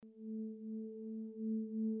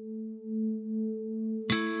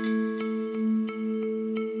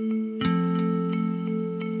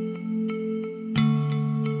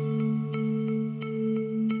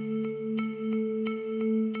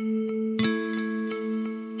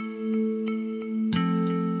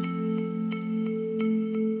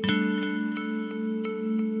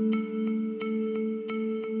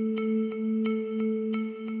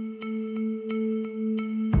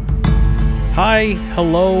Hi,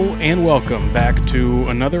 hello, and welcome back to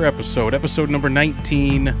another episode number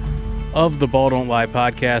 19 of the Ball Don't Lie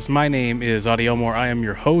podcast. My name is Adi Elmore. I am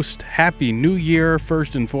your host. Happy New Year,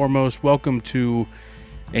 first and foremost. Welcome to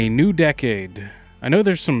a new decade. I know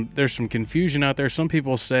there's some confusion out there. Some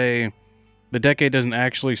people say the decade doesn't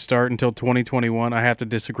actually start until 2021. I have to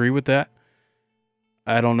disagree with that.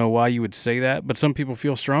 I don't know why you would say that, but some people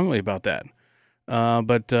feel strongly about that.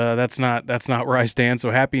 But that's not where I stand.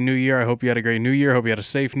 So happy New Year. I hope you had a great New Year. I hope you had a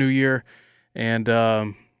safe New Year. And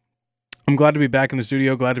I'm glad to be back in the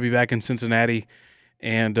studio, glad to be back in Cincinnati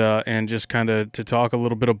and just kind of to talk a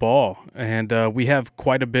little bit of ball. And we have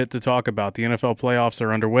quite a bit to talk about. The NFL playoffs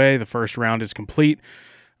are underway. The first round is complete.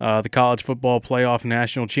 The college football playoff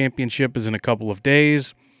national championship is in a couple of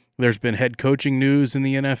days. There's been head coaching news in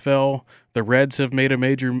the NFL. The Reds have made a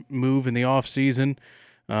major move in the offseason.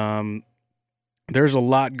 There's a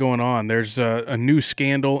lot going on. There's a new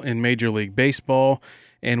scandal in Major League Baseball,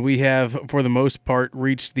 and we have, for the most part,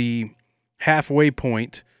 reached the halfway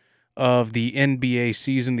point of the NBA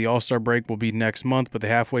season. The All-Star break will be next month, but the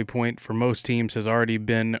halfway point for most teams has already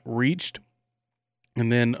been reached.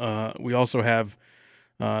 And then we also have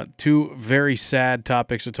two very sad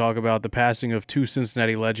topics to talk about: the passing of two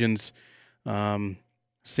Cincinnati legends, Sam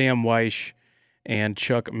Wyche and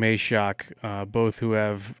Chuck Meshock, both who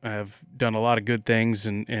have done a lot of good things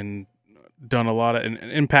and done a lot of and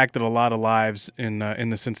impacted a lot of lives in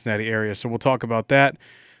the Cincinnati area. So we'll talk about that.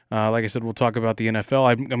 Like I said, we'll talk about the NFL.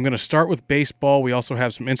 I'm going to start with baseball. We also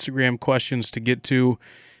have some Instagram questions to get to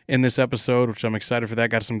in this episode, which I'm excited for that.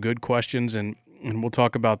 Got some good questions, and we'll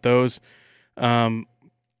talk about those.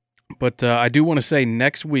 But I do want to say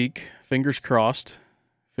next week, fingers crossed,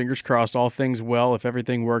 all things well, if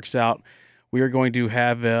everything works out, we are going to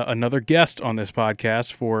have another guest on this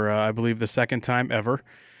podcast for, I believe, the second time ever.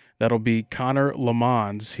 That'll be Connor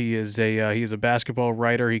Lamons. He is a basketball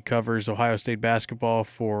writer. He covers Ohio State basketball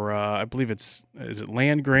for, I believe is it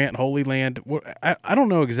Land Grant, Holy Land? I don't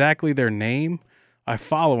know exactly their name. I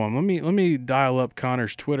follow him. Let me dial up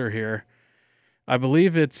Connor's Twitter here. I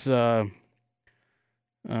believe it's let's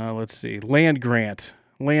see, Land Grant.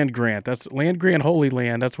 That's Land Grant Holy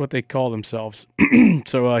Land. That's what they call themselves.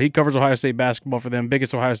 So he covers Ohio State basketball for them.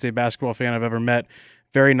 Biggest Ohio State basketball fan I've ever met.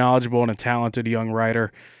 Very knowledgeable and a talented young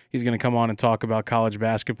writer. He's going to come on and talk about college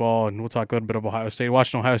basketball, and we'll talk a little bit of Ohio State.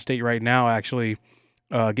 Watching Ohio State right now, actually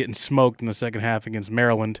getting smoked in the second half against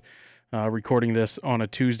Maryland. Recording this on a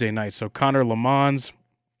Tuesday night. So Connor Lamons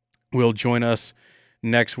will join us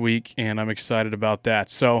next week, and I'm excited about that.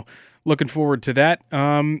 So looking forward to that.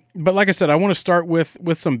 But like I said, I want to start with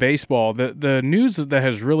some baseball. The news that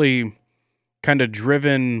has really kind of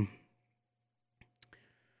driven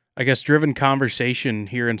conversation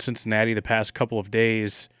here in Cincinnati the past couple of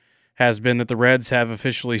days has been that the Reds have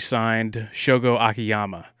officially signed Shogo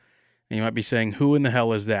Akiyama. And you might be saying, who in the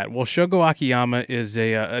hell is that? Well, Shogo Akiyama is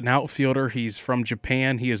an outfielder. He's from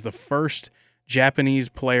Japan. He is the first Japanese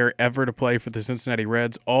player ever to play for the Cincinnati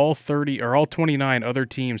Reds. All 29 other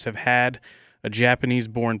teams have had a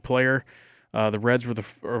Japanese-born player. The Reds were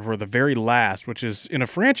the very last, which is in a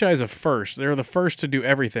franchise of first. They're the first to do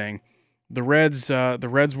everything. The Reds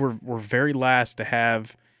were very last to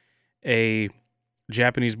have a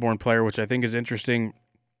Japanese-born player, which I think is interesting.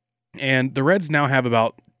 And the Reds now have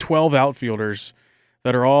about 12 outfielders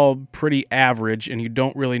that are all pretty average, and you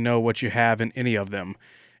don't really know what you have in any of them.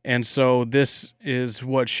 And so this is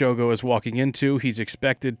what Shogo is walking into. He's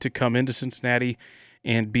expected to come into Cincinnati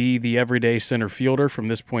and be the everyday center fielder from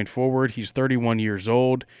this point forward. He's 31 years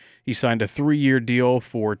old. He signed a 3-year deal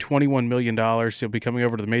for $21 million. He'll be coming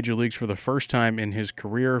over to the major leagues for the first time in his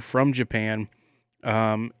career from Japan.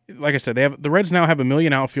 Like I said, the Reds now have 1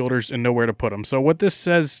 million outfielders and nowhere to put them. So what this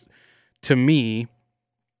says to me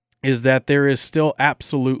is that there is still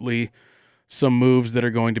absolutely some moves that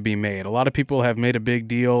are going to be made. A lot of people have made a big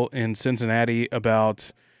deal in Cincinnati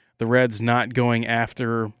about the Reds not going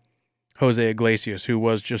after Jose Iglesias, who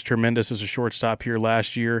was just tremendous as a shortstop here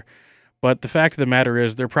last year. But the fact of the matter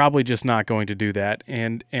is they're probably just not going to do that.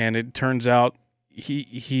 And it turns out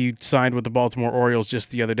he signed with the Baltimore Orioles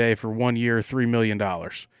just the other day for 1 year, $3 million.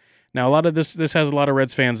 Now, a lot of this has a lot of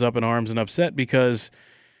Reds fans up in arms and upset because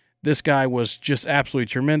this guy was just absolutely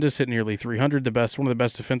tremendous, hit nearly 300, one of the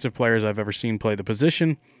best defensive players I've ever seen play the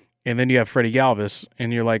position. And then you have Freddie Galvis,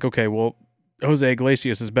 and you're like, okay, well, Jose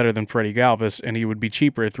Iglesias is better than Freddie Galvis, and he would be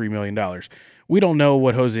cheaper at $3 million. We don't know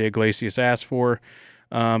what Jose Iglesias asked for,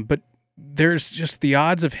 but there's just the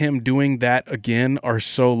odds of him doing that again are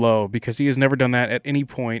so low because he has never done that at any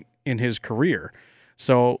point in his career.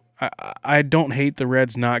 So I don't hate the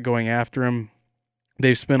Reds not going after him.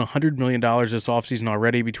 They've spent $100 million this offseason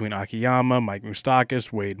already between Akiyama, Mike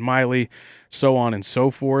Moustakas, Wade Miley, so on and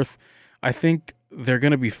so forth. I think they're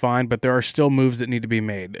going to be fine, but there are still moves that need to be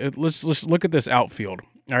made. Let's look at this outfield.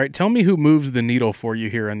 All right, tell me who moves the needle for you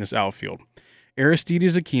here in this outfield.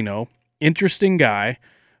 Aristides Aquino, interesting guy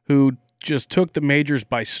who just took the majors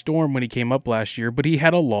by storm when he came up last year, but he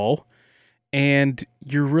had a lull, and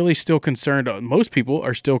you're really still concerned. Most people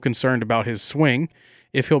are still concerned about his swing,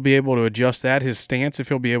 if he'll be able to adjust that, his stance, if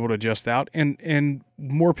he'll be able to adjust out, and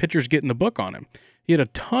more pitchers getting the book on him. He had a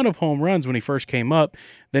ton of home runs when he first came up.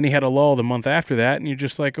 Then he had a lull the month after that, and you're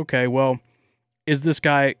just like, okay, well, is this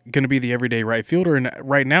guy going to be the everyday right fielder? And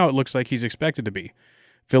right now it looks like he's expected to be.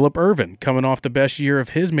 Phillip Ervin, coming off the best year of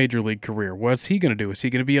his major league career. What's he going to do? Is he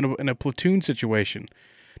going to be in a platoon situation?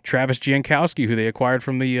 Travis Jankowski, who they acquired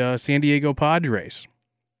from the San Diego Padres,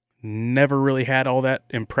 never really had all that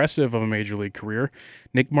impressive of a major league career.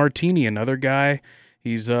 Nick Martini, another guy.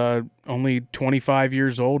 He's only 25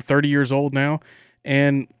 years old, 30 years old now,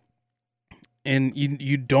 and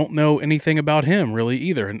you don't know anything about him really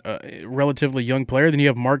either. A relatively young player. Then you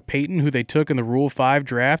have Mark Payton, who they took in the Rule 5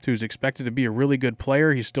 draft, who's expected to be a really good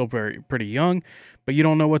player. He's still pretty young, but you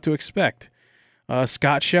don't know what to expect.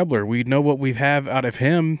 Scott Schebler, we know what we have out of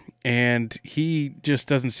him, and he just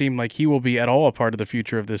doesn't seem like he will be at all a part of the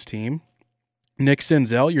future of this team. Nick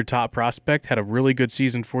Senzel, your top prospect, had a really good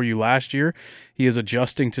season for you last year. He is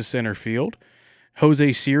adjusting to center field.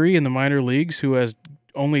 Jose Siri in the minor leagues, who has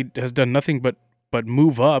done nothing but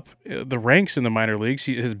move up the ranks in the minor leagues.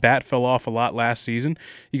 His bat fell off a lot last season.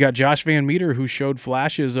 You got Josh Van Meter, who showed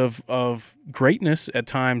flashes of greatness at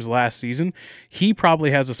times last season. He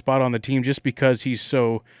probably has a spot on the team just because he's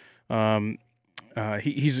so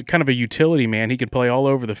he's kind of a utility man. He can play all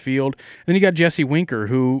over the field. And then you got Jesse Winker,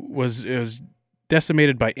 who was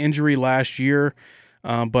decimated by injury last year,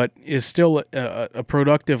 but is still a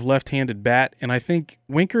productive left-handed bat. And I think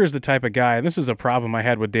Winker is the type of guy, and this is a problem I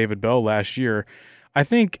had with David Bell last year, I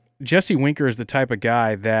think Jesse Winker is the type of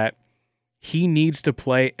guy that he needs to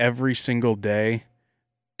play every single day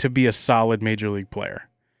to be a solid major league player.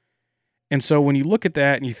 And so when you look at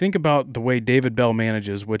that and you think about the way David Bell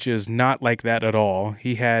manages, which is not like that at all,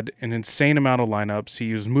 he had an insane amount of lineups.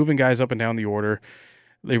 He was moving guys up and down the order.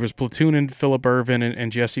 There was platooning Phillip Ervin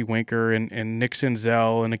and Jesse Winker and Nick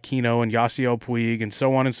Senzel and Aquino and Yasiel Puig and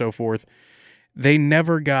so on and so forth. They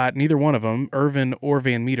never got, neither one of them, Ervin or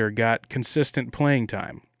Van Meter, got consistent playing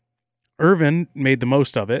time. Ervin made the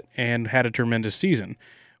most of it and had a tremendous season.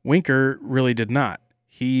 Winker really did not.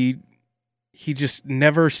 He just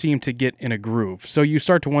never seemed to get in a groove. So you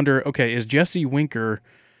start to wonder, okay, is Jesse Winker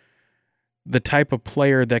the type of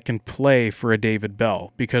player that can play for a David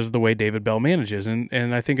Bell because of the way David Bell manages? And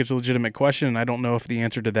I think it's a legitimate question, and I don't know if the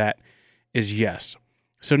answer to that is yes.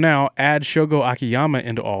 So now add Shogo Akiyama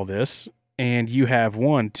into all this, and you have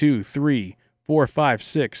 1, 2, 3, 4, 5,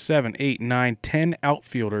 6, 7, 8, 9, 10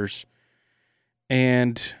 outfielders,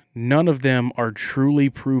 and none of them are truly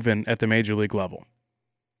proven at the major league level.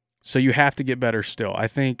 So you have to get better still. I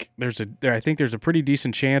think there's a pretty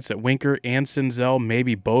decent chance that Winker and Senzel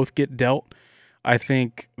maybe both get dealt. I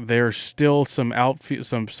think there's still some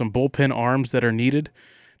bullpen arms that are needed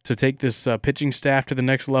to take this pitching staff to the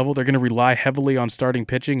next level. They're going to rely heavily on starting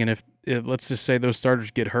pitching, and if let's just say those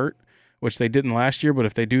starters get hurt, which they didn't last year, but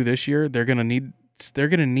if they do this year, they're going to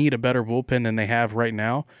need a better bullpen than they have right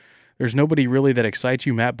now. There's nobody really that excites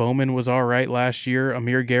you. Matt Bowman was all right last year.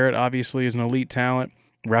 Amir Garrett obviously is an elite talent.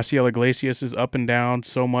 Raciel Iglesias is up and down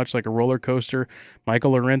so much like a roller coaster.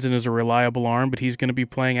 Michael Lorenzen is a reliable arm, but he's going to be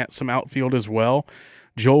playing at some outfield as well.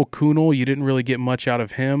 Joel Kuhnel, you didn't really get much out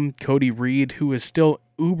of him. Cody Reed, who is still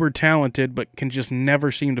uber talented but can just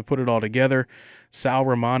never seem to put it all together. Sal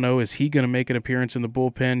Romano, is he going to make an appearance in the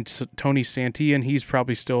bullpen? Tony Santillan, he's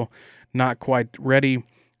probably still not quite ready.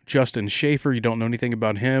 Justin Schaefer, you don't know anything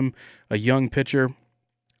about him. A young pitcher.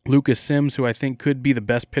 Lucas Sims, who I think could be the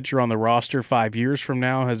best pitcher on the roster 5 years from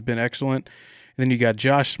now, has been excellent. And then you got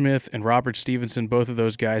Josh Smith and Robert Stevenson. Both of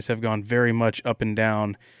those guys have gone very much up and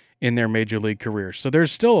down in their major league careers. So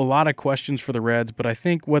there's still a lot of questions for the Reds, but I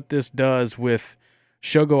think what this does with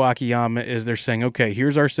Shogo Akiyama is they're saying, okay,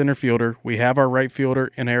 here's our center fielder. We have our right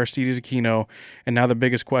fielder in Aristides Aquino, and now the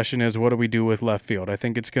biggest question is, what do we do with left field? I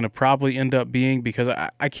think it's going to probably end up being, because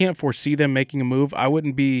I can't foresee them making a move. I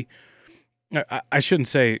shouldn't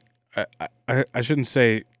say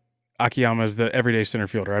Akiyama is the everyday center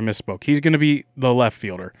fielder. I misspoke. He's going to be the left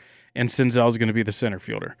fielder, and Senzel is going to be the center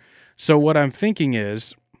fielder. So what I'm thinking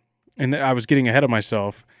is, and I was getting ahead of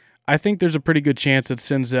myself, I think there's a pretty good chance that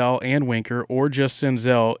Senzel and Winker, or just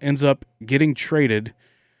Senzel, ends up getting traded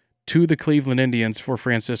to the Cleveland Indians for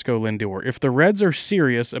Francisco Lindor. If the Reds are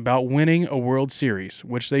serious about winning a World Series,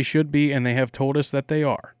 which they should be, and they have told us that they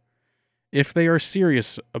are, if they are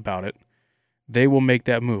serious about it, they will make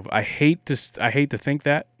that move. I hate to think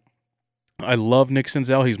that. I love Nick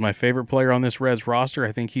Senzel. He's my favorite player on this Reds roster.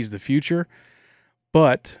 I think he's the future.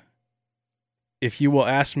 But if you will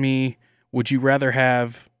ask me, would you rather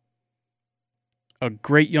have a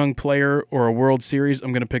great young player or a World Series?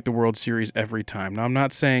 I'm going to pick the World Series every time. Now, I'm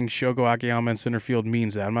not saying Shogo Akiyama in center field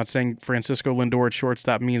means that. I'm not saying Francisco Lindor at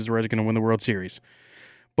shortstop means the Reds are going to win the World Series.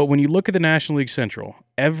 But when you look at the National League Central,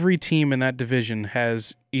 every team in that division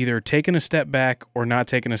has either taken a step back or not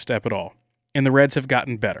taken a step at all. And the Reds have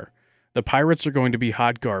gotten better. The Pirates are going to be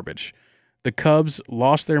hot garbage. The Cubs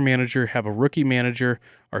lost their manager, have a rookie manager,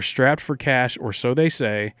 are strapped for cash, or so they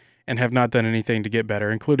say, and have not done anything to get better,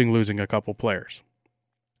 including losing a couple players.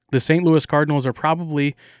 The St. Louis Cardinals are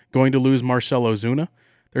probably going to lose Marcell Ozuna.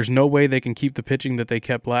 There's no way they can keep the pitching that they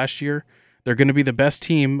kept last year. They're going to be the best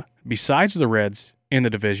team besides the Reds in the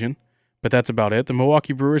division, but that's about it. The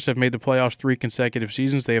Milwaukee Brewers have made the playoffs 3 consecutive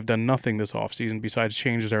seasons. They have done nothing this offseason besides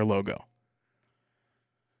change their logo.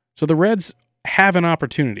 So the Reds have an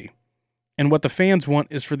opportunity, and what the fans want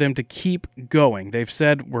is for them to keep going. They've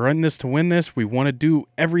said, we're in this to win this. We want to do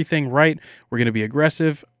everything right. We're going to be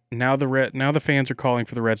aggressive. Now the fans are calling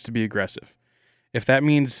for the Reds to be aggressive. If that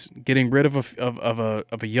means getting rid of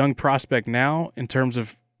a young prospect now in terms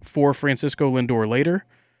of for Francisco Lindor later,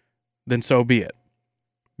 then so be it.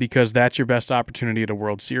 Because that's your best opportunity at a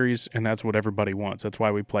World Series, and that's what everybody wants. That's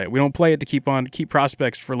why we play it. We don't play it to keep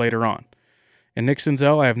prospects for later on. And Nick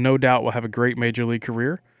Senzel, I have no doubt, will have a great major league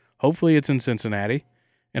career. Hopefully it's in Cincinnati,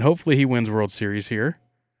 and hopefully he wins World Series here.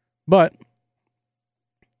 But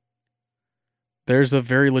there's a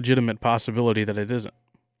very legitimate possibility that it isn't.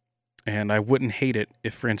 And I wouldn't hate it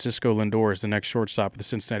if Francisco Lindor is the next shortstop of the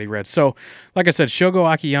Cincinnati Reds. So, like I said,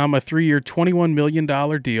 Shogo Akiyama, 3-year, $21 million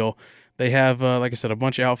deal. They have, like I said, a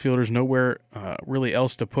bunch of outfielders, nowhere really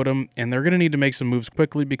else to put them, and they're going to need to make some moves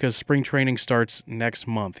quickly because spring training starts next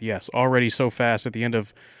month. Yes, already so fast at the end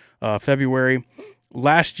of February.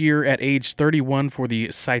 Last year at age 31 for the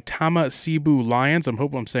Saitama Cebu Lions, I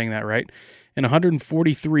hope I'm saying that right, in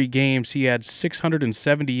 143 games, he had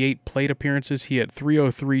 678 plate appearances. He had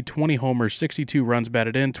 303, 20 homers, 62 runs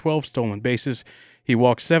batted in, 12 stolen bases. He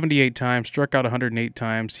walked 78 times, struck out 108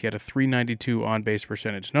 times. He had a .392 on-base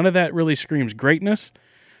percentage. None of that really screams greatness,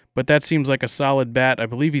 but that seems like a solid bat. I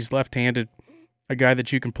believe he's left-handed, a guy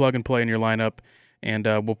that you can plug and play in your lineup, and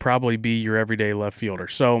will probably be your everyday left fielder.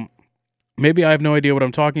 So maybe I have no idea what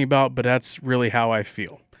I'm talking about, but that's really how I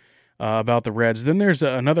feel about the Reds. Then there's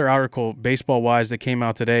another article, baseball-wise, that came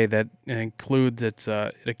out today that includes it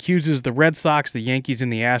accuses the Red Sox, the Yankees,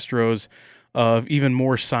 and the Astros of even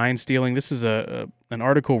more sign stealing. This is an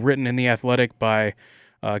article written in The Athletic by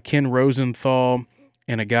Ken Rosenthal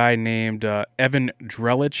and a guy named Evan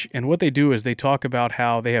Drellich. And what they do is they talk about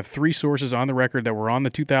how they have 3 sources on the record that were on the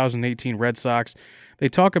 2018 Red Sox. They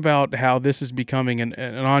talk about how this is becoming an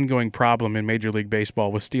ongoing problem in Major League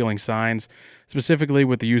Baseball with stealing signs, specifically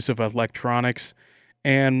with the use of electronics.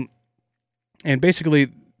 And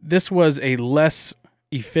basically, this was a less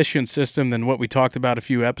efficient system than what we talked about a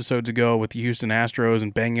few episodes ago with the Houston Astros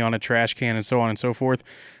and banging on a trash can and so on and so forth,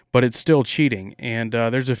 but it's still cheating. And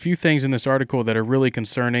there's a few things in this article that are really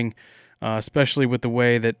concerning, especially with the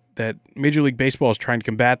way that Major League Baseball is trying to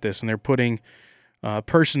combat this, and they're putting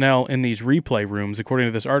personnel in these replay rooms, according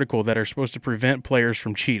to this article, that are supposed to prevent players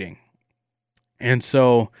from cheating. And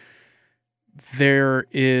so there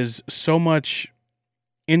is so much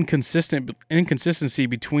inconsistency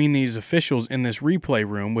between these officials in this replay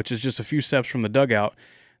room, which is just a few steps from the dugout,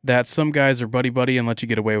 that some guys are buddy-buddy and let you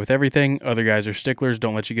get away with everything. Other guys are sticklers,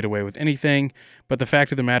 don't let you get away with anything. But the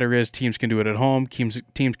fact of the matter is teams can do it at home, teams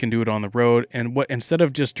can do it on the road, and instead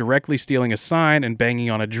of just directly stealing a sign and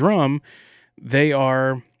banging on a drum, they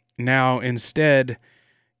are now instead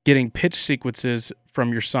getting pitch sequences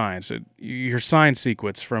from your signs, your sign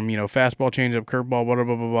sequence from, fastball, changeup, curveball, blah, blah,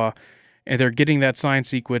 blah, blah, blah. And they're getting that sign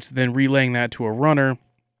sequence, then relaying that to a runner,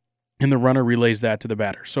 and the runner relays that to the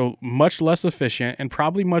batter. So much less efficient and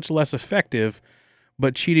probably much less effective,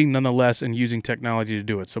 but cheating nonetheless and using technology to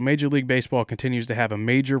do it. So Major League Baseball continues to have a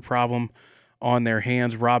major problem on their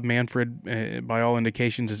hands. Rob Manfred, by all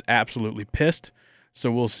indications, is absolutely pissed.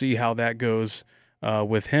 So we'll see how that goes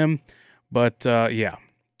with him. But, yeah,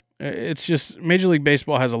 it's just Major League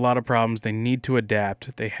Baseball has a lot of problems. They need to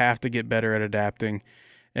adapt. They have to get better at adapting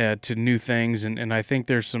to new things, and I think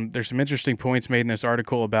there's some interesting points made in this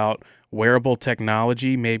article about wearable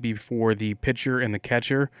technology, maybe for the pitcher and the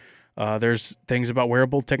catcher, There's things about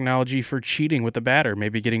wearable technology for cheating with the batter,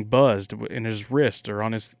 maybe getting buzzed in his wrist or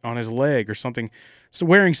on his leg or something. So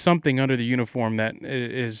wearing something under the uniform that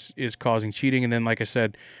is causing cheating. And then, like I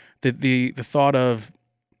said, the thought of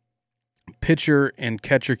pitcher and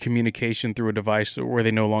catcher communication through a device where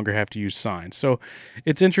they no longer have to use signs. So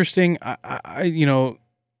it's interesting.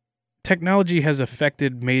 Technology has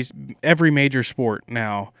affected every major sport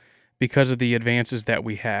now because of the advances that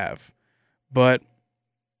we have. But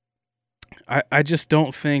I just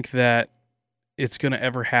don't think that it's going to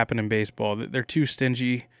ever happen in baseball. They're too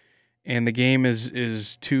stingy, and the game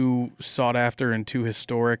is too sought after and too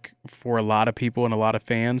historic for a lot of people and a lot of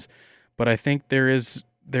fans. But I think there is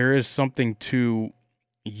something to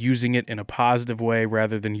using it in a positive way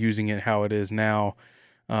rather than using it how it is now,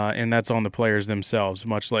 and that's on the players themselves,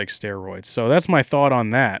 much like steroids. So that's my thought on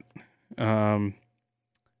that. Man,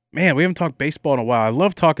 we haven't talked baseball in a while. I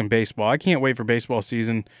love talking baseball. I can't wait for baseball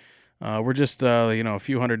season. We're just a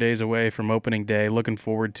few hundred days away from opening day. Looking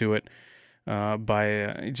forward to it.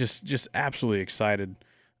 Just absolutely excited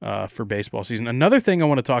for baseball season. Another thing I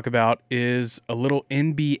want to talk about is a little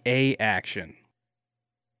NBA action.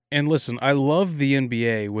 And listen, I love the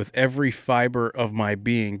NBA with every fiber of my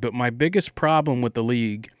being, but my biggest problem with the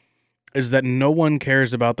league is that no one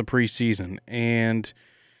cares about the preseason,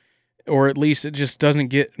 or at least it just doesn't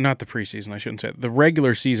get, not the preseason, I shouldn't say it, the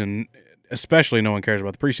regular season. Especially no one cares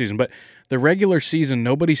about the preseason, but the regular season,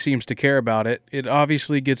 nobody seems to care about it. It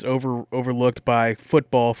obviously gets overlooked by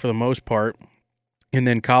football for the most part, and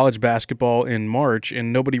then college basketball in March,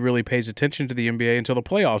 and nobody really pays attention to the NBA until the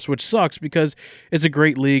playoffs, which sucks because it's a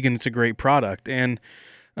great league and it's a great product. And,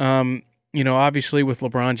 obviously with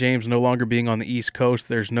LeBron James no longer being on the East Coast,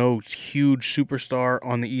 there's no huge superstar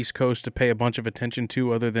on the East Coast to pay a bunch of attention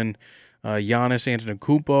to other than Giannis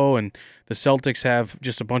Antetokounmpo, and the Celtics have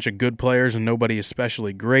just a bunch of good players and nobody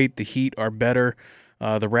especially great. The Heat are better.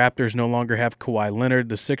 The Raptors no longer have Kawhi Leonard.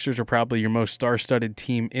 The Sixers are probably your most star-studded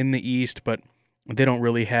team in the East, but they don't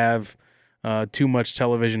really have too much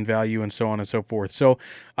television value and so on and so forth. So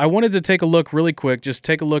I wanted to take a look really quick, just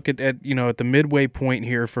take a look at the midway point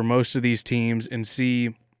here for most of these teams and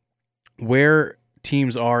see where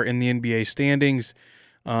teams are in the NBA standings.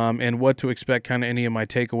 And what to expect, kind of any of my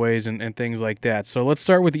takeaways and things like that. So let's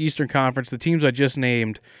start with the Eastern Conference. The teams I just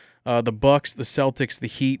named, the Bucks, the Celtics, the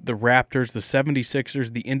Heat, the Raptors, the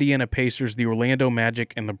 76ers, the Indiana Pacers, the Orlando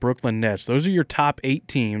Magic, and the Brooklyn Nets. Those are your top 8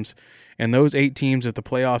 teams, and those 8 teams, if the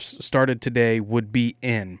playoffs started today, would be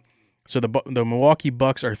in. So the Milwaukee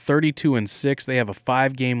Bucks are 32-6. They have a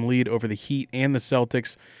 5-game lead over the Heat and the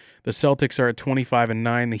Celtics. The Celtics are at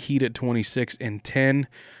 25-9. The Heat at 26-10.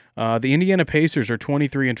 The Indiana Pacers are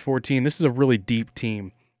 23-14. This is a really deep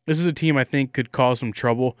team. This is a team I think could cause some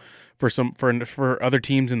trouble for other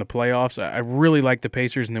teams in the playoffs. I really like the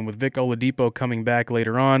Pacers, and then with Vic Oladipo coming back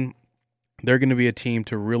later on, they're going to be a team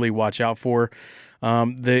to really watch out for.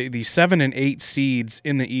 The 7 and 8 seeds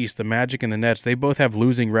in the East, the Magic and the Nets, they both have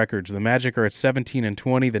losing records. The Magic are at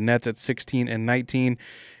 17-20, the Nets at 16-19,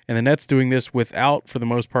 and the Nets doing this without, for the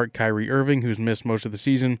most part, Kyrie Irving, who's missed most of the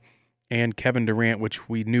season, and Kevin Durant, which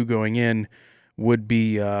we knew going in would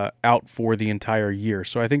be out for the entire year.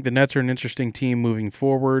 So I think the Nets are an interesting team moving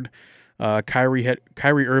forward. Kyrie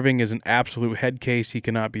Irving is an absolute head case. He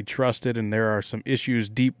cannot be trusted, and there are some issues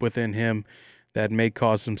deep within him that may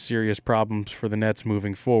cause some serious problems for the Nets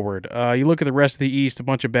moving forward. You look at the rest of the East, a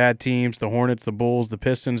bunch of bad teams, the Hornets, the Bulls, the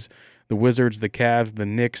Pistons, the Wizards, the Cavs, the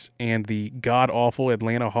Knicks, and the god-awful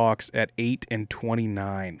Atlanta Hawks at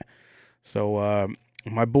 8-29. So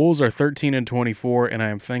my Bulls are 13-24, and I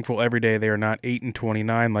am thankful every day they are not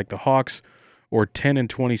 8-29 like the Hawks or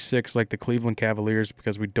 10-26 like the Cleveland Cavaliers,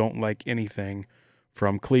 because we don't like anything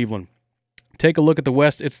from Cleveland. Take a look at the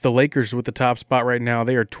West. It's the Lakers with the top spot right now.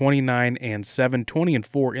 They are 29-7,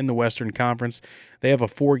 20-4 in the Western Conference. They have a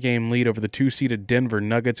 4-game lead over the 2-seeded Denver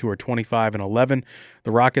Nuggets, who are 25-11.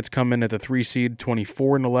 The Rockets come in at the 3 seed,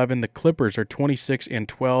 24-11. The Clippers are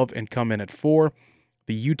 26-12 and come in at 4.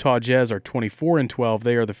 The Utah Jazz are 24-12.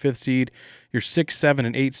 They are the 5th seed. Your 6, 7,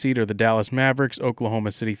 and 8 seed are the Dallas Mavericks,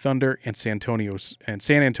 Oklahoma City Thunder, and San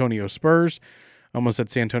Antonio Spurs. Almost said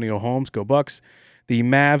San Antonio Holmes. Go Bucks. The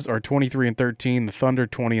Mavs are 23-13. The Thunder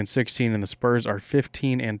 20-16, and the Spurs are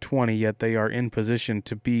 15-20. Yet they are in position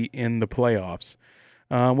to be in the playoffs,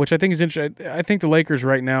 which I think is interesting. I think the Lakers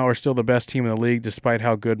right now are still the best team in the league, despite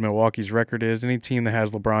how good Milwaukee's record is. Any team that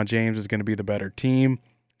has LeBron James is going to be the better team.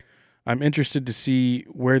 I'm interested to see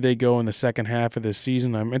where they go in the second half of this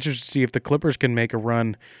season. I'm interested to see if the Clippers can make a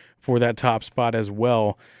run for that top spot as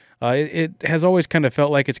well. It has always kind of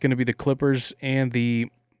felt like it's going to be the Clippers and the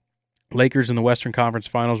Lakers in the Western Conference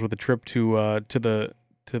Finals with a trip to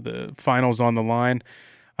the finals on the line.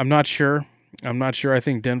 I'm not sure. I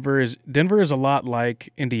think Denver is a lot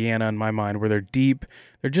like Indiana in my mind, where they're deep.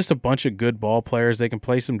 They're just a bunch of good ball players. They can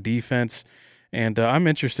play some defense, and I'm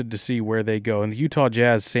interested to see where they go. And the Utah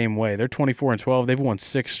Jazz, same way. They're 24-12. They've won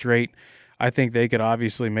 6 straight. I think they could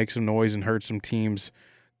obviously make some noise and hurt some teams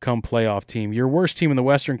come playoff team. Your worst team in the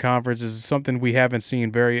Western Conference is something we haven't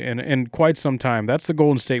seen in quite some time. That's the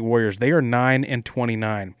Golden State Warriors. They are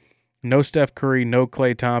 9-29. No Steph Curry, no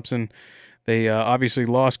Klay Thompson. They obviously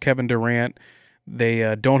lost Kevin Durant.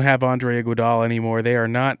 They don't have Andre Iguodala anymore. They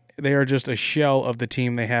are just a shell of the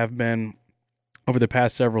team they have been over the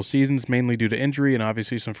past several seasons, mainly due to injury and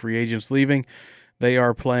obviously some free agents leaving. They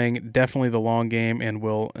are playing definitely the long game and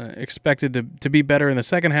will expected to be better in the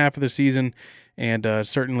second half of the season, and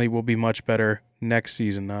certainly will be much better next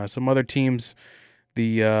season. Some other teams,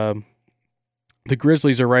 the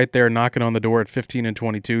Grizzlies are right there knocking on the door at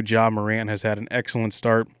 15-22. Ja Morant has had an excellent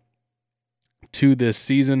start to this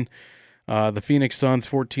season. The Phoenix Suns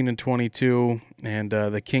 14-22, and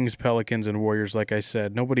the Kings, Pelicans, and Warriors, like I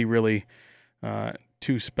said, nobody really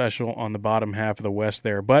too special on the bottom half of the West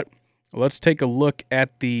there. But let's take a look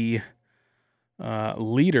at the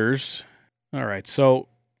leaders. All right, so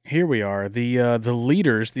here we are. The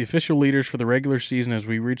leaders, the official leaders for the regular season, as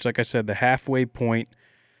we reach, like I said, the halfway point.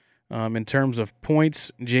 In terms of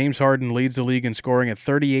points, James Harden leads the league in scoring at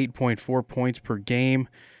 38.4 points per game.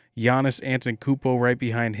 Giannis Antetokounmpo right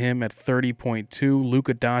behind him at 30.2.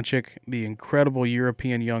 Luka Doncic, the incredible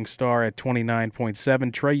European young star, at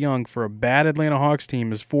 29.7. Trae Young, for a bad Atlanta Hawks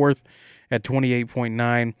team, is fourth at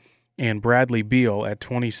 28.9. And Bradley Beal at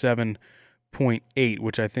 27.8,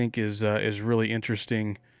 which I think is really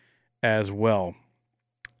interesting as well.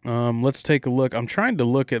 Let's take a look. I'm trying to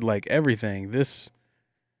look at like everything. This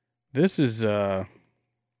is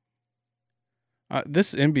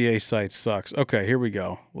this NBA site sucks. Okay, here we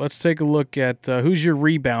go. Let's take a look at who's your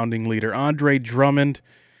rebounding leader. Andre Drummond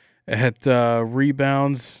at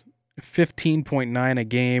rebounds, 15.9 a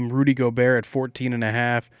game. Rudy Gobert at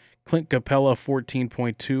 14.5. Clint Capella,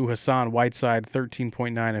 14.2. Hassan Whiteside,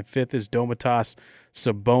 13.9. And fifth is Domantas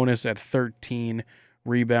Sabonis at 13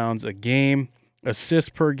 rebounds a game. Assists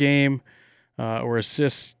per game,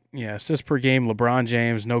 assists per game, LeBron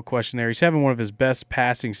James, no question there. He's having one of his best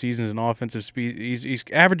passing seasons in offensive speed. He's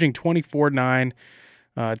averaging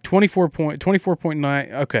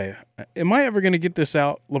 24.9. Okay, am I ever going to get this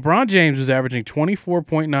out? LeBron James is averaging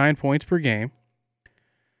 24.9 points per game,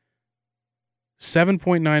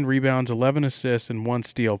 7.9 rebounds, 11 assists, and 1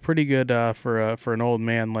 steal. Pretty good for an old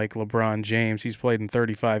man like LeBron James. He's played in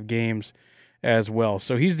 35 games as well.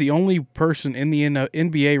 So he's the only person in the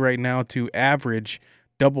NBA right now to average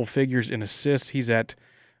double figures in assists. He's at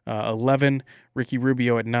 11. Ricky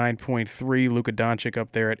Rubio at 9.3. Luka Doncic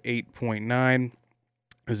up there at 8.9.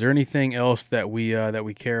 Is there anything else that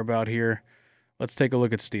we care about here? Let's take a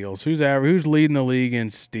look at steals. Who's leading the league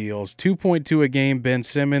in steals? 2.2 a game, Ben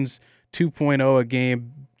Simmons. 2.0 a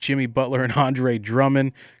game, Jimmy Butler and Andre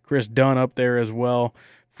Drummond. Chris Dunn up there as well.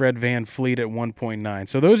 Fred VanVleet at 1.9.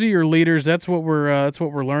 So those are your leaders. That's what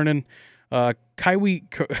we're learning. Kawhi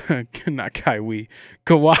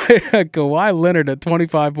Leonard at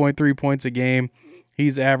 25.3 points a game.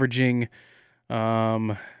 He's averaging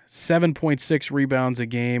 7.6 rebounds a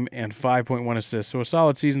game and 5.1 assists. So a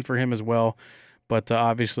solid season for him as well. But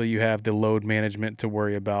obviously you have the load management to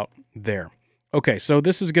worry about there. Okay, so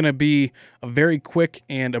this is going to be a very quick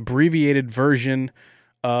and abbreviated version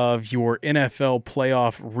of your NFL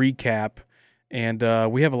playoff recap. And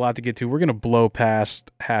we have a lot to get to. We're going to blow past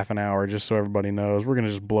half an hour, just so everybody knows. We're going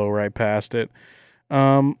to just blow right past it.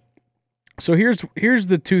 So here's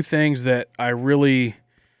the two things that I really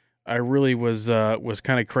was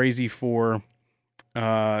kind of crazy for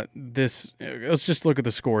this. Let's just look at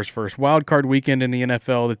the scores first. Wild card weekend in the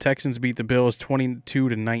NFL. The Texans beat the Bills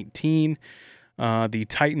 22-19. The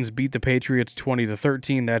Titans beat the Patriots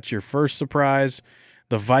 20-13. That's your first surprise.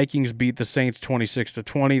 The Vikings beat the Saints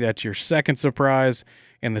 26-20. That's your second surprise.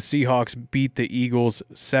 And the Seahawks beat the Eagles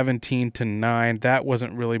 17-9. That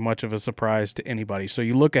wasn't really much of a surprise to anybody. So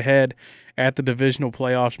you look ahead at the divisional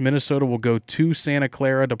playoffs. Minnesota will go to Santa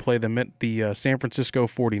Clara to play the San Francisco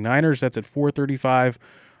 49ers. That's at 4:35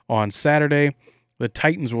 on Saturday. The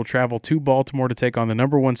Titans will travel to Baltimore to take on the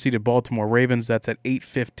number 1 seeded Baltimore Ravens. That's at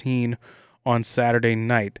 8:15 on Saturday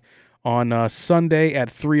night. On Sunday at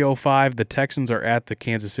 3:05, the Texans are at the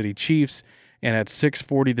Kansas City Chiefs, and at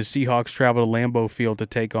 6:40, the Seahawks travel to Lambeau Field to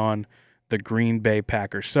take on the Green Bay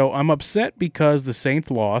Packers. So I'm upset because the Saints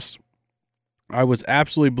lost. I was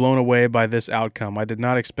absolutely blown away by this outcome. I did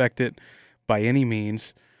not expect it by any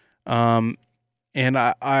means. And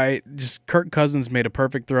I just Kirk Cousins made a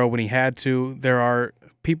perfect throw when he had to. There are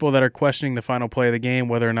people that are questioning the final play of the game,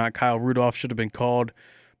 whether or not Kyle Rudolph should have been called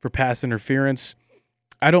for pass interference.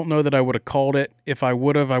 I don't know that I would have called it. If I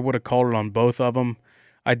would have called it on both of them.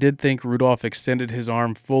 I did think Rudolph extended his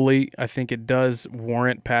arm fully. I think it does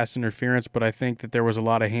warrant pass interference, but I think that there was a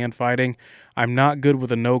lot of hand fighting. I'm not good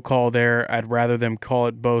with a no call there. I'd rather them call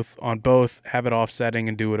it both on both, have it offsetting,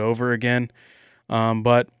 and do it over again.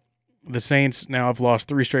 But the Saints now have lost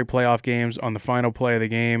 3 straight playoff games on the final play of the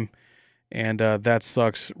game, and that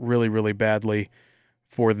sucks really, really badly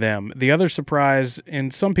for them. The other surprise,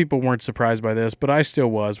 and some people weren't surprised by this, but I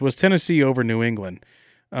still was Tennessee over New England.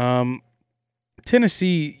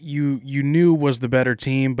 Tennessee, you knew was the better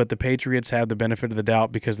team, but the Patriots had the benefit of the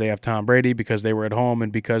doubt because they have Tom Brady, because they were at home,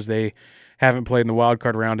 and because they haven't played in the wild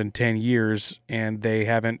card round in 10 years, and they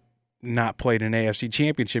haven't not played an AFC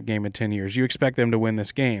championship game in 10 years. You expect them to win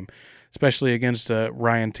this game, especially against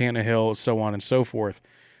Ryan Tannehill, so on and so forth.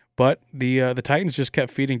 But the Titans just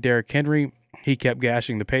kept feeding Derrick Henry. He kept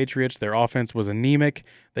gashing the Patriots. Their offense was anemic.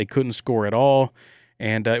 They couldn't score at all.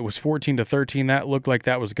 And it was 14-13. That looked like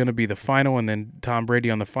that was going to be the final. And then Tom Brady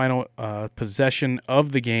on the final possession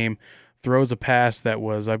of the game throws a pass that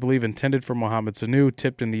was, I believe, intended for Mohamed Sanu,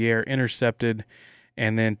 tipped in the air, intercepted,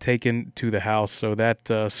 and then taken to the house. So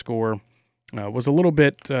that score was a little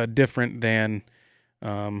bit different than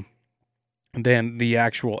the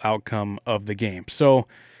actual outcome of the game. So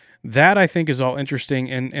that, I think, is all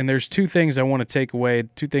interesting, and there's 2 things I want to take away,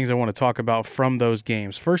 2 things I want to talk about from those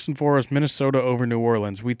games. First and foremost, Minnesota over New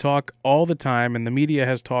Orleans. We talk all the time, and the media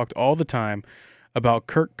has talked all the time about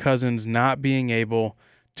Kirk Cousins not being able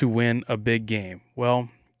to win a big game. Well,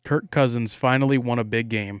 Kirk Cousins finally won a big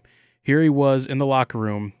game. Here he was in the locker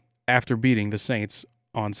room after beating the Saints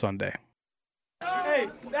on Sunday. Hey,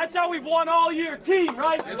 that's how we've won all year, team,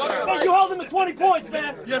 right? Hey, you held them to 20 points,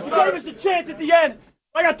 man. Yes, you sir. gave us a chance at the end.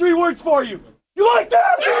 I got 3 words for you. You like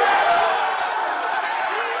that?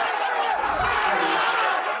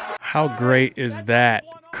 How great is that?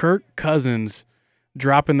 Kirk Cousins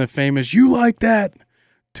dropping the famous "you like that"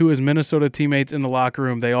 to his Minnesota teammates in the locker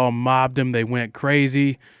room. They all mobbed him. They went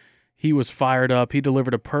crazy. He was fired up. He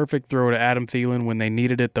delivered a perfect throw to Adam Thielen when they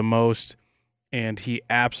needed it the most, and he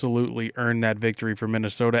absolutely earned that victory for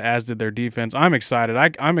Minnesota, as did their defense. I'm excited.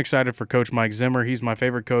 I'm excited for Coach Mike Zimmer. He's my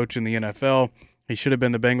favorite coach in the NFL. He should have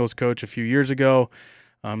been the Bengals coach a few years ago.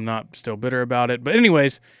 I'm not still bitter about it. But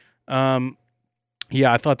anyways, I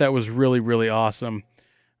thought that was really, really awesome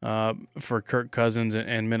for Kirk Cousins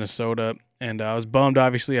and Minnesota. And I was bummed,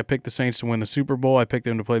 obviously. I picked the Saints to win the Super Bowl. I picked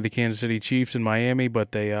them to play the Kansas City Chiefs in Miami,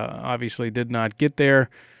 but they obviously did not get there.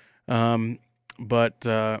 But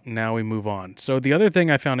now we move on. So the other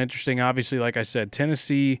thing I found interesting, obviously, like I said,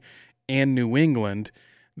 Tennessee and New England,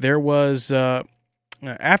 there was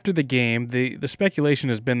after the game, the speculation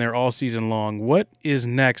has been there all season long. What is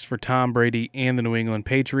next for Tom Brady and the New England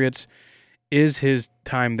Patriots? Is his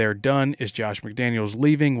time there done? Is Josh McDaniels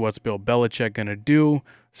leaving? What's Bill Belichick going to do?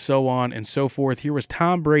 So on and so forth. Here was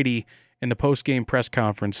Tom Brady in the post-game press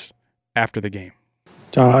conference after the game.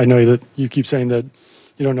 John, I know that you keep saying that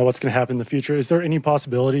you don't know what's going to happen in the future. Is there any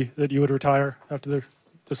possibility that you would retire after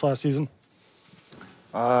this last season?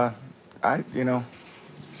 I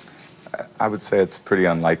would say it's pretty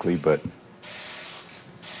unlikely, but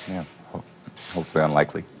yeah, hopefully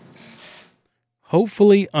unlikely.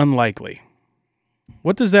 Hopefully unlikely.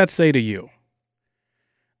 What does that say to you?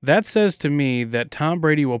 That says to me that Tom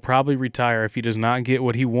Brady will probably retire if he does not get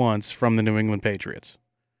what he wants from the New England Patriots.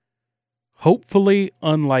 Hopefully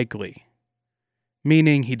unlikely.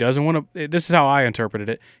 Meaning he doesn't want to, this is how I interpreted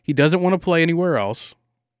it, he doesn't want to play anywhere else.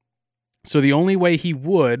 So the only way he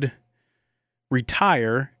would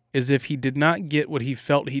retire is if he did not get what he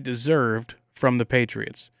felt he deserved from the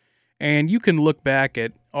Patriots. And you can look back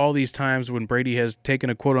at all these times when Brady has taken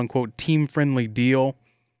a quote-unquote team-friendly deal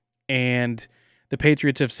and the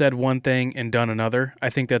Patriots have said one thing and done another. I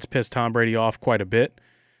think that's pissed Tom Brady off quite a bit.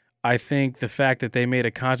 I think the fact that they made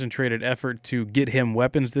a concentrated effort to get him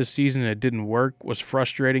weapons this season and it didn't work was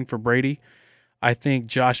frustrating for Brady. I think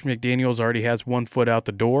Josh McDaniels already has one foot out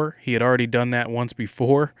the door. He had already done that once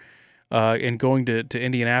before in going to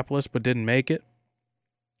Indianapolis, but didn't make it.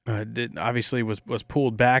 Obviously was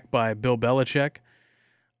pulled back by Bill Belichick.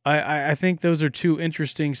 I think those are 2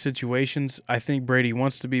 interesting situations. I think Brady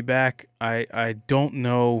wants to be back. I don't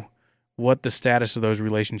know what the status of those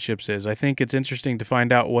relationships is. I think it's interesting to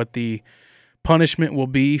find out what the punishment will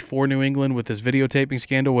be for New England with this videotaping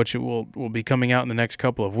scandal, which it will be coming out in the next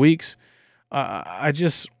couple of weeks.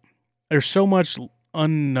 There's so much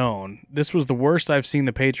unknown. This was the worst I've seen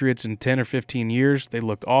the Patriots in 10 or 15 years. They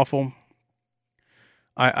looked awful.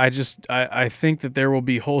 I think that there will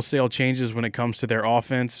be wholesale changes when it comes to their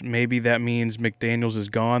offense. Maybe that means McDaniels is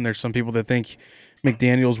gone. There's some people that think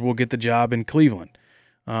McDaniels will get the job in Cleveland.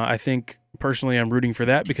 I think personally I'm rooting for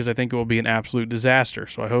that because I think it will be an absolute disaster.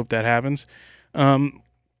 So I hope that happens.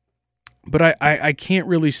 But I can't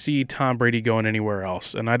really see Tom Brady going anywhere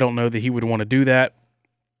else, and I don't know that he would want to do that.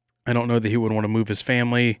 I don't know that he would want to move his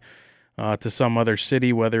family to some other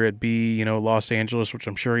city, whether it be, Los Angeles, which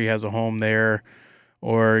I'm sure he has a home there,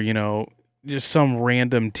 or, just some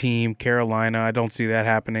random team, Carolina. I don't see that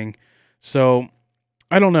happening. So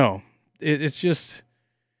I don't know. It's just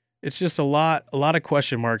a lot of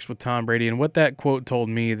question marks with Tom Brady. And what that quote told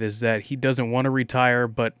me is that he doesn't want to retire,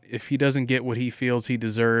 but if he doesn't get what he feels he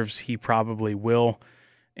deserves, he probably will.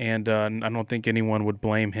 And I don't think anyone would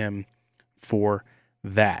blame him for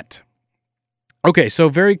that. Okay, so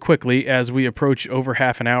very quickly, as we approach over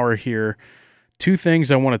half an hour here, two things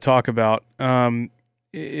I want to talk about.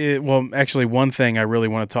 Actually, one thing I really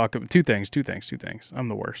want to talk about. Two things. I'm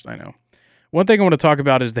the worst, I know. One thing I want to talk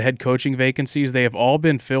about is the head coaching vacancies. They have all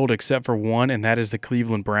been filled except for one, and that is the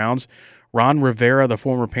Cleveland Browns. Ron Rivera, the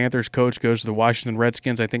former Panthers coach, goes to the Washington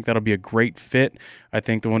Redskins. I think that'll be a great fit. I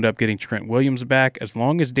think they'll end up getting Trent Williams back. As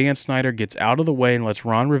long as Dan Snyder gets out of the way and lets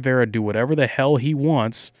Ron Rivera do whatever the hell he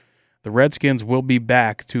wants, the Redskins will be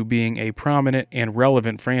back to being a prominent and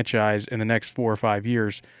relevant franchise in the next 4 or 5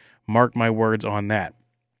 years. Mark my words on that.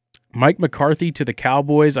 Mike McCarthy to the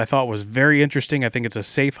Cowboys I thought was very interesting. I think it's a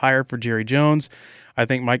safe hire for Jerry Jones. I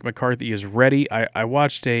think Mike McCarthy is ready. I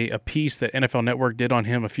watched a piece that NFL Network did on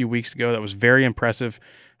him a few weeks ago that was very impressive,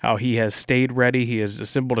 how he has stayed ready. He has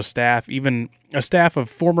assembled a staff, even a staff of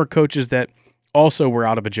former coaches that also were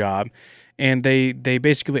out of a job. And they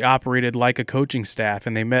basically operated like a coaching staff,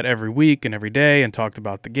 and they met every week and every day and talked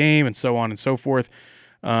about the game and so on and so forth.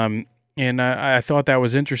 And I thought that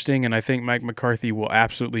was interesting, and I think Mike McCarthy will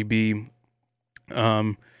absolutely be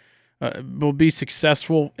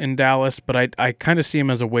successful in Dallas, but I kind of see him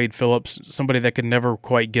as a Wade Phillips, somebody that could never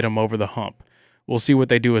quite get him over the hump. We'll see what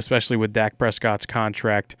they do, especially with Dak Prescott's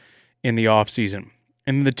contract in the offseason.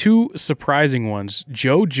 And the two surprising ones,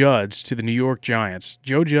 Joe Judge to the New York Giants.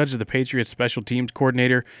 Joe Judge is the Patriots special teams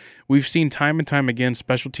coordinator. We've seen time and time again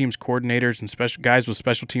special teams coordinators and special guys with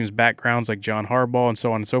special teams backgrounds like John Harbaugh and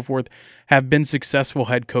so on and so forth have been successful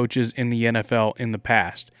head coaches in the NFL in the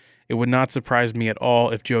past. It would not surprise me at all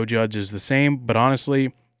if Joe Judge is the same, but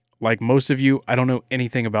honestly, like most of you, I don't know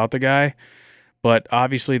anything about the guy. But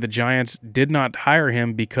obviously the Giants did not hire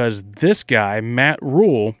him because this guy, Matt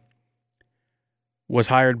Rule, was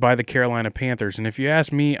hired by the Carolina Panthers. And if you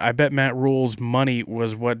ask me, I bet Matt Rule's money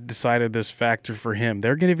was what decided this factor for him.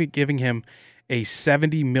 They're going to be giving him a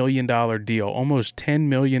 $70 million deal, almost $10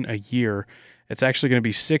 million a year. It's actually going to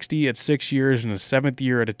be $60 at 6 years and a seventh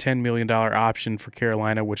year at a $10 million option for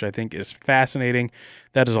Carolina, which I think is fascinating.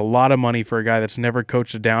 That is a lot of money for a guy that's never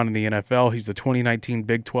coached a down in the NFL. He's the 2019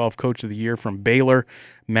 Big 12 Coach of the Year from Baylor,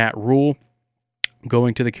 Matt Rule,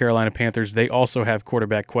 going to the Carolina Panthers. They also have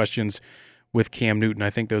quarterback questions with Cam Newton. I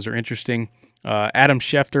think those are interesting. Adam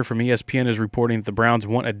Schefter from ESPN is reporting that the Browns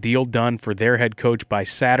want a deal done for their head coach by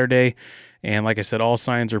Saturday. And like I said, all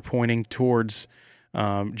signs are pointing towards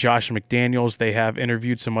Josh McDaniels. They have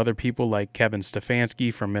interviewed some other people like Kevin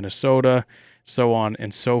Stefanski from Minnesota, so on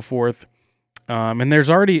and so forth. And there's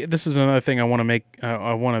already, this is another thing I want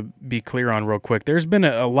to be clear on real quick. There's been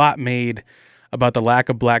a lot made about the lack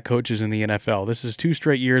of black coaches in the NFL. This is 2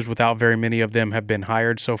 straight years without very many of them have been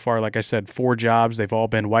hired so far. Like I said, 4 jobs. They've all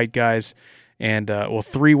been white guys, and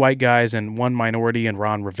 3 white guys and 1 minority and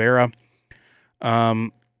Ron Rivera.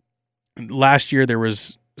 Last year there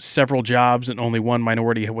was several jobs and only 1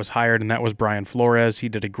 minority was hired, and that was Brian Flores. He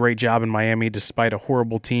did a great job in Miami despite a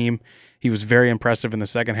horrible team. He was very impressive in the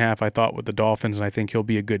second half, I thought, with the Dolphins, and I think he'll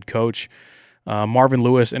be a good coach. Marvin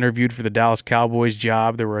Lewis interviewed for the Dallas Cowboys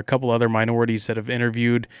job. There were a couple other minorities that have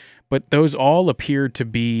interviewed, but those all appear to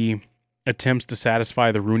be attempts to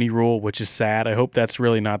satisfy the Rooney Rule, which is sad. I hope that's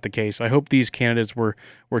really not the case. I hope these candidates were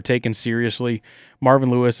taken seriously.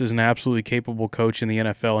 Marvin Lewis is an absolutely capable coach in the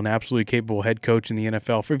NFL, an absolutely capable head coach in the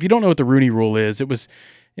NFL. If you don't know what the Rooney Rule is, it was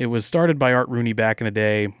started by Art Rooney back in the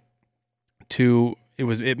day.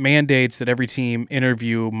 It mandates that every team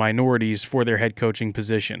interview minorities for their head coaching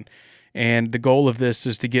position. And the goal of this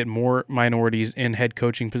is to get more minorities in head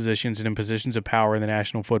coaching positions and in positions of power in the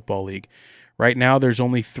National Football League. Right now, there's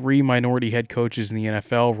only 3 minority head coaches in the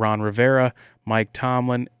NFL: Ron Rivera, Mike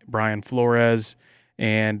Tomlin, Brian Flores,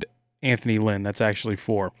 and Anthony Lynn. That's actually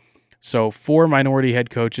 4. So 4 minority head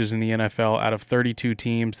coaches in the NFL out of 32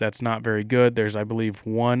 teams. That's not very good. There's, I believe,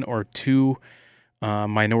 1 or 2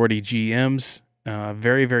 minority GMs.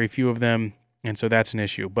 Very, very few of them and so that's an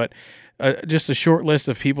issue. But just a short list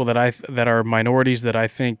of people that are minorities that I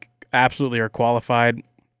think absolutely are qualified.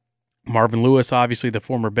 Marvin Lewis, obviously the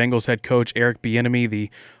former Bengals head coach. Eric Bieniemy, the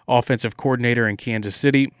offensive coordinator in Kansas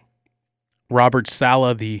City. Robert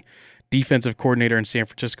Saleh, the defensive coordinator in San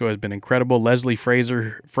Francisco, has been incredible. Leslie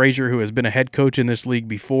Frazier, who has been a head coach in this league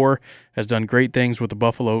before, has done great things with the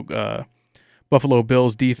Buffalo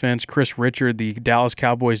Bills defense. Chris Richard, the Dallas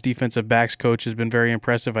Cowboys defensive backs coach, has been very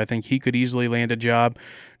impressive. I think he could easily land a job.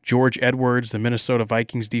 George Edwards, the Minnesota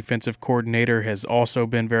Vikings defensive coordinator, has also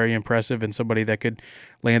been very impressive and somebody that could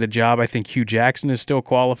land a job. I think Hugh Jackson is still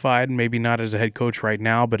qualified, maybe not as a head coach right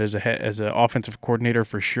now, but as an offensive coordinator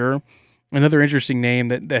for sure. Another interesting name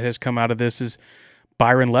that has come out of this is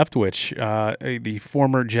Byron Leftwich, the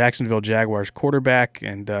former Jacksonville Jaguars quarterback,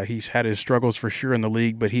 and he's had his struggles for sure in the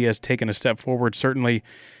league, but he has taken a step forward, certainly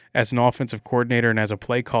as an offensive coordinator and as a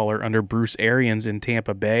play caller under Bruce Arians in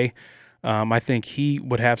Tampa Bay. I think he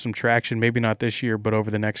would have some traction, maybe not this year, but over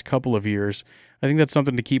the next couple of years. I think that's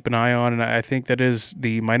something to keep an eye on, and I think that is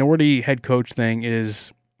the minority head coach thing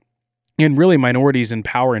is, and really minorities in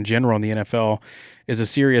power in general in the NFL, is a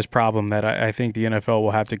serious problem that I think the NFL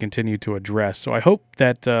will have to continue to address. So I hope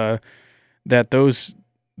that that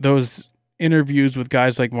those interviews with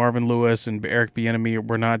guys like Marvin Lewis and Eric Bieniemy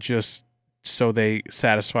were not just so they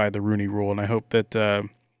satisfy the Rooney Rule, and I hope that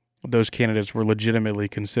those candidates were legitimately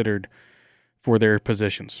considered for their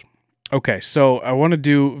positions. Okay, so I want to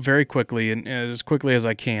do very quickly and as quickly as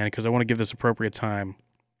I can because I want to give this appropriate time.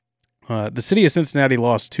 The city of Cincinnati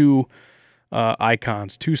lost two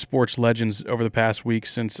icons, two sports legends over the past week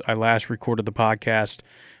since I last recorded the podcast.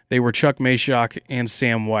 They were Chuck Meshock and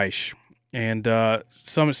Sam Weish. And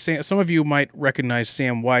some of you might recognize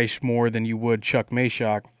Sam Weish more than you would Chuck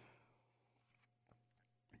Meshock.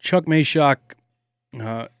 Chuck Meshock,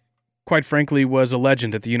 quite frankly, was a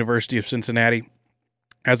legend at the University of Cincinnati.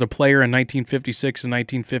 As a player in 1956 and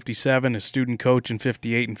 1957, a student coach in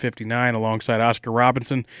 58 and 59 alongside Oscar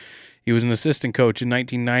Robinson. He was an assistant coach in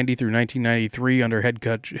 1990 through 1993 under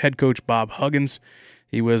head coach Bob Huggins.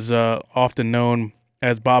 He was often known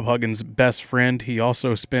as Bob Huggins' best friend. He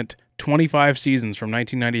also spent 25 seasons from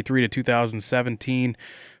 1993 to 2017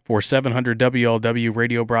 for 700 WLW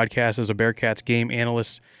radio broadcasts as a Bearcats game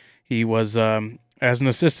analyst. He was, as an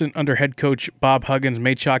assistant under head coach Bob Huggins,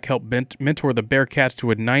 Meshock helped mentor the Bearcats to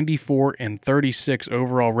a 94-36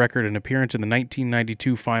 overall record and appearance in the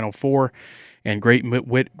 1992 Final Four and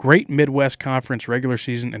Great Midwest Conference regular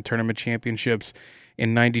season and tournament championships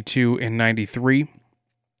in 92 and 93.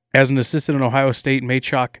 As an assistant in Ohio State,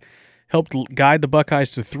 Meshock helped guide the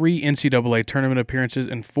Buckeyes to 3 NCAA tournament appearances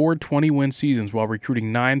and 4 20-win seasons while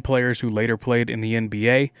recruiting 9 players who later played in the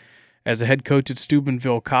NBA. As a head coach at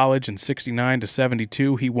Steubenville College in 69 to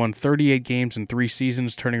 72, he won 38 games in 3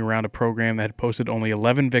 seasons, turning around a program that had posted only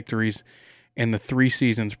 11 victories in the 3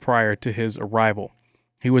 seasons prior to his arrival.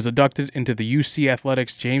 He was inducted into the UC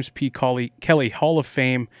Athletics James P. Kelly Hall of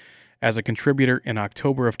Fame as a contributor in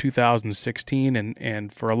October of 2016,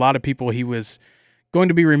 and for a lot of people, he was going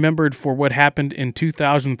to be remembered for what happened in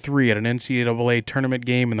 2003 at an NCAA tournament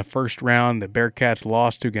game in the first round. The Bearcats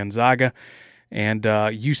lost to Gonzaga, and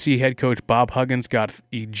UC head coach Bob Huggins got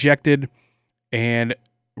ejected, and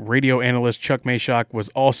radio analyst Chuck Meshock was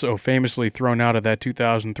also famously thrown out of that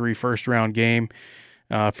 2003 first-round game.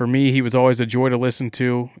 For me, he was always a joy to listen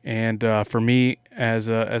to, and for me, as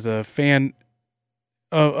a fan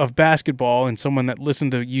of basketball and someone that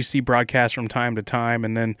listened to UC broadcasts from time to time,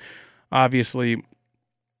 and then obviously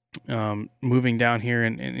moving down here,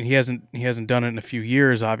 and he hasn't done it in a few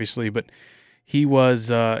years, obviously, but he was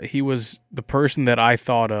the person that I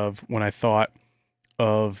thought of when I thought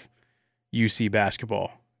of UC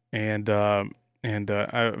basketball, and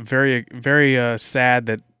very very sad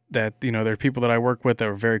that there are people that I work with that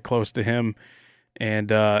are very close to him, and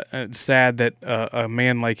sad that a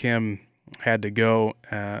man like him had to go.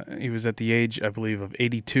 He was at the age, I believe, of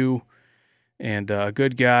 82, and a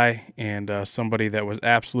good guy, and somebody that was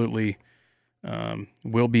absolutely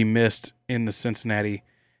will be missed in the Cincinnati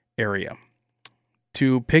area.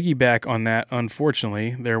 To piggyback on that,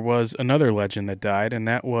 unfortunately, there was another legend that died, and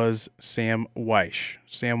that was Sam Weish.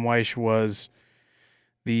 Sam Weish was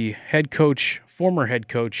the former head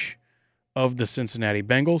coach of the Cincinnati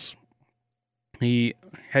Bengals. He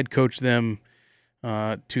head coached them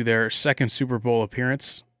to their second Super Bowl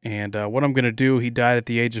appearance. And what I'm going to do, he died at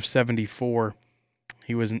the age of 74.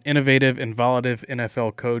 He was an innovative, innovative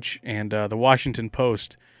NFL coach, and the Washington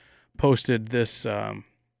Post posted this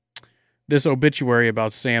this obituary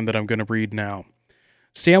about Sam that I'm going to read now.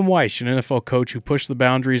 Sam Wyche, an NFL coach who pushed the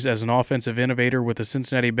boundaries as an offensive innovator with the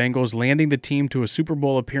Cincinnati Bengals, landing the team to a Super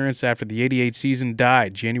Bowl appearance after the '88 season,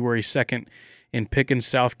 died January 2nd in Pickens,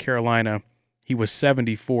 South Carolina. He was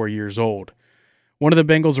 74 years old. One of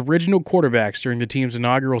the Bengals' original quarterbacks during the team's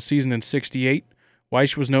inaugural season in '68,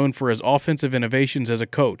 Wyche was known for his offensive innovations as a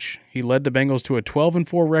coach. He led the Bengals to a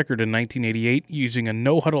 12-4 record in 1988 using a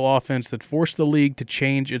no-huddle offense that forced the league to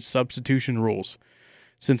change its substitution rules.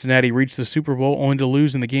 Cincinnati reached the Super Bowl only to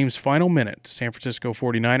lose in the game's final minute to San Francisco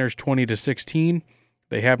 49ers 20-16.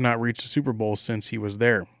 They have not reached the Super Bowl since he was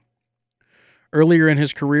there. Earlier in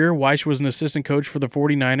his career, Wyche was an assistant coach for the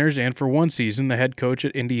 49ers and for one season the head coach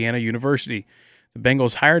at Indiana University. The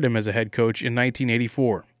Bengals hired him as a head coach in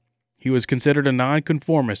 1984. He was considered a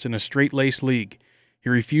nonconformist in a straight-laced league. He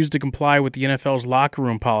refused to comply with the NFL's locker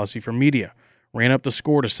room policy for media, ran up the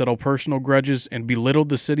score to settle personal grudges, and belittled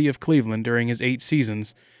the city of Cleveland during his 8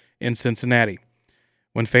 seasons in Cincinnati.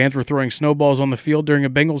 When fans were throwing snowballs on the field during a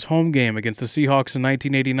Bengals home game against the Seahawks in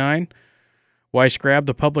 1989, Wyche grabbed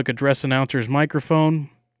the public address announcer's microphone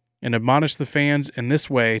and admonished the fans in this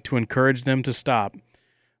way to encourage them to stop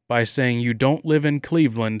by saying, "You don't live in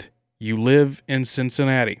Cleveland, you live in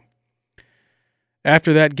Cincinnati."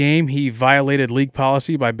 After that game, he violated league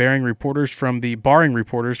policy by barring reporters from the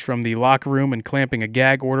locker room and clamping a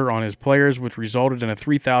gag order on his players, which resulted in a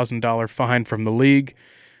 $3,000 fine from the league.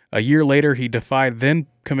 A year later, he defied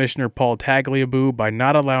then-Commissioner Paul Tagliabue by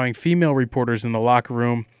not allowing female reporters in the locker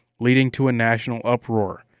room, leading to a national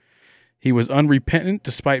uproar. He was unrepentant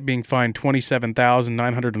despite being fined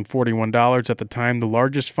 $27,941 at the time, the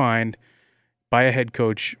largest fine for a head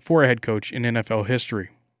coach in NFL history.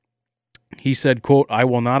 He said, quote, "I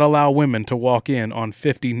will not allow women to walk in on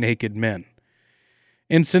 50 naked men."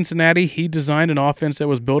 In Cincinnati, he designed an offense that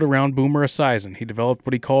was built around Boomer Esiason. He developed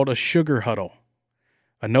what he called a sugar huddle,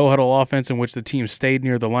 a no-huddle offense in which the team stayed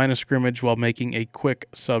near the line of scrimmage while making a quick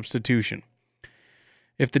substitution.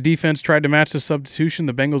 If the defense tried to match the substitution,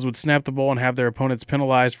 the Bengals would snap the ball and have their opponents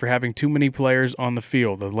penalized for having too many players on the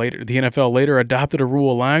field. The NFL later adopted a rule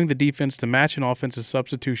allowing the defense to match an offensive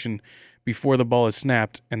substitution before the ball is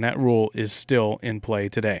snapped, and that rule is still in play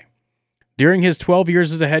today. During his 12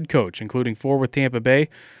 years as a head coach, including 4 with Tampa Bay,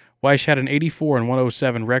 Wyche had an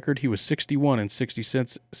 84-107 record. He was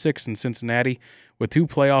 61-66 in Cincinnati with 2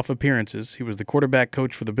 playoff appearances. He was the quarterback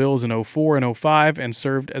coach for the Bills in 04 and 05 and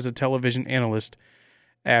served as a television analyst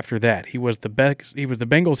after that. He was the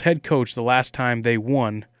Bengals head coach the last time they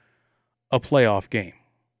won a playoff game.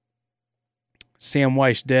 Sam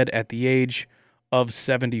Wyche dead at the age of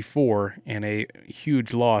 74, and a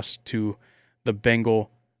huge loss to the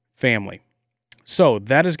Bengal family. So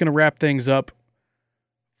that is going to wrap things up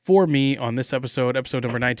for me on this episode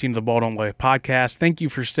number 19 of the Ball Don't Lie podcast. Thank you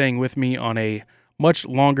for staying with me on a much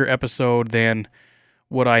longer episode than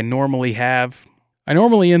what I normally have. I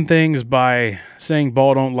normally end things by saying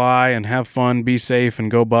Ball Don't Lie and have fun, be safe,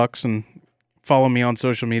 and go Bucks, and follow me on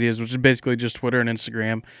social medias, which is basically just Twitter and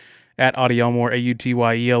Instagram, at Autyelmore,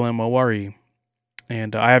 AUTYELMORE.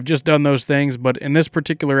 And I have just done those things, but in this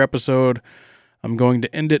particular episode, I'm going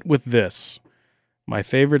to end it with this. My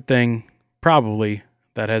favorite thing, probably,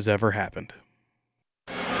 that has ever happened.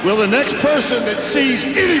 Will the next person that sees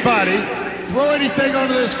anybody throw anything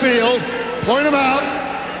onto this field, point them out,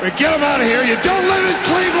 and get them out of here? You don't live in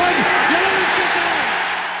Cleveland.